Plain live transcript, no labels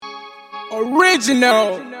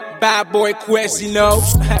Original badboyquest, you know.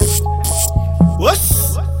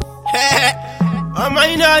 What's? I'm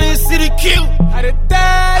in X Cdq.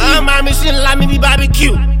 I'm my mission, let me be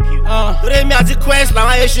barbecue. Today me at the quest, now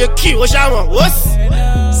I should Q. What's that one? What's?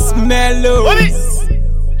 Smello. What it?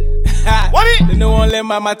 What it? They don't want to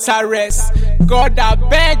let my tie rest. God, I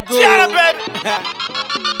beg you. Shut up, baby.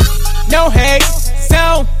 No hate,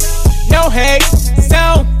 sound. No hate,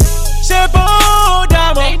 sound. Shebo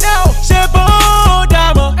dama. Shebo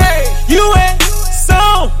dama. You ain't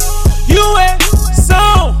so. You ain't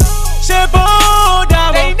so. Shebo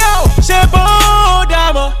dama. Shebo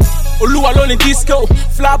dama. Oluwa alone in disco.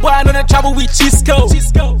 Fly boy, I know that travel with Chisco.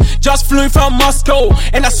 Just flew from Moscow,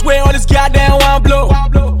 and I swear all this goddamn one blow.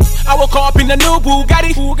 I woke up in the new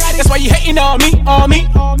Bugatti. That's why you hating on me.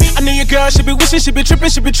 I know your girl should be wishing, she be tripping,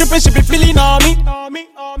 she be feeling on me.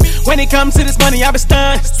 When it comes to this money, I be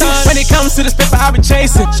stunned. When it comes to this paper, I be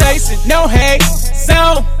chasing. No hate,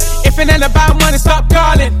 so if it ain't about money, stop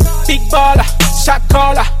calling. Big baller, shot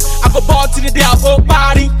caller. I go ball to the day I go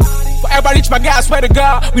body. Forever reach my guy, I swear to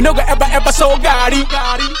God, we no go ever so Gotti.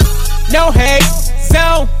 No hate,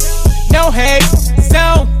 so no hate,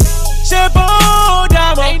 so Shebo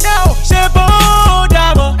dama, Shebo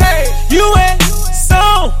dama. You ain't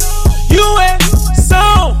so, you ain't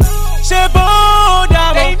so. Shebo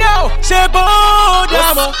dama, Shebo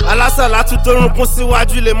dama. Alásàlá tún tó rúnkún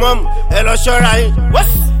síwájú lè mọ́mù, ẹ lọ ṣọ́ra yín.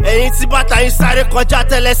 Ẹ̀yin tí bàtà yín sáré kọjá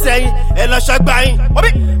tẹ́lẹsẹ̀ yín, ẹ lọ ṣọ́gbà yín.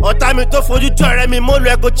 Ọ̀tá mi tó fojú jọrẹ mi, mo lu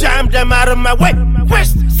ẹ̀kọ́ jam dem out of my way.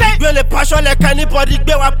 Gbé lè paṣọ lẹ́ka anybody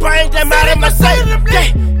gbé wa báyìí dem out of my sight.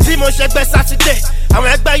 Tí mo ṣe gbẹ sátidé, àwọn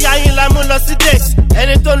ẹgbẹ́ ya yín la mú lọ sí date.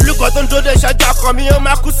 Ẹni tó ń lúkọ̀ tó ń dóde ṣáájú ọkọ mi, ó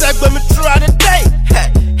máa kú sẹ́gbẹ́ mi throughout the day.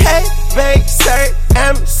 Hey, babe, sorry,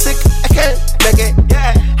 I'm sick, I can't make it.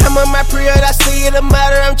 I'm on my period, I see it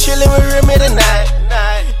matter, I'm chilling with Remy tonight.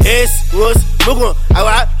 It's was Mugun,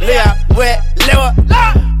 àwa léyà wẹ̀ lẹ́wọ̀.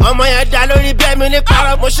 Ọmọ yẹn dá lórí bẹ́ẹ̀ mi ní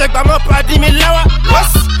parọ́, mo ṣe gbà mọ́ pàdé mi lẹ́wọ̀.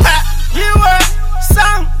 What's you were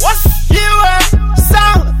song? What's you were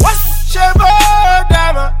song? What's Shebo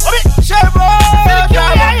dama? Shebo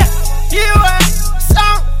dama. You were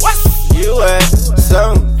song? What's you were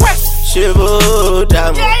song? Shebo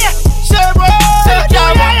dama. Shebo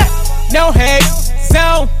dama. No hate,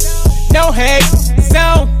 sound. No hate,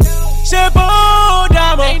 sound. Shebo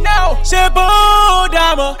dama. Shebo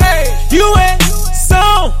dama. You ain't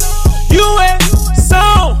so. You ain't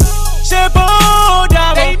so. Shebo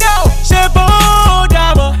dama. Shebo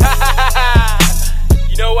dama.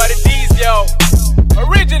 You know what it is, yo.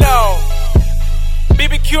 Original.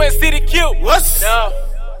 BBQ and CDQ. What's no?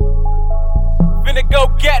 Finna go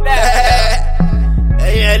get that.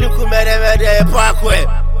 Hey, look who made it,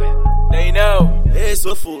 They know. Hey,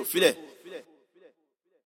 so full, feel it.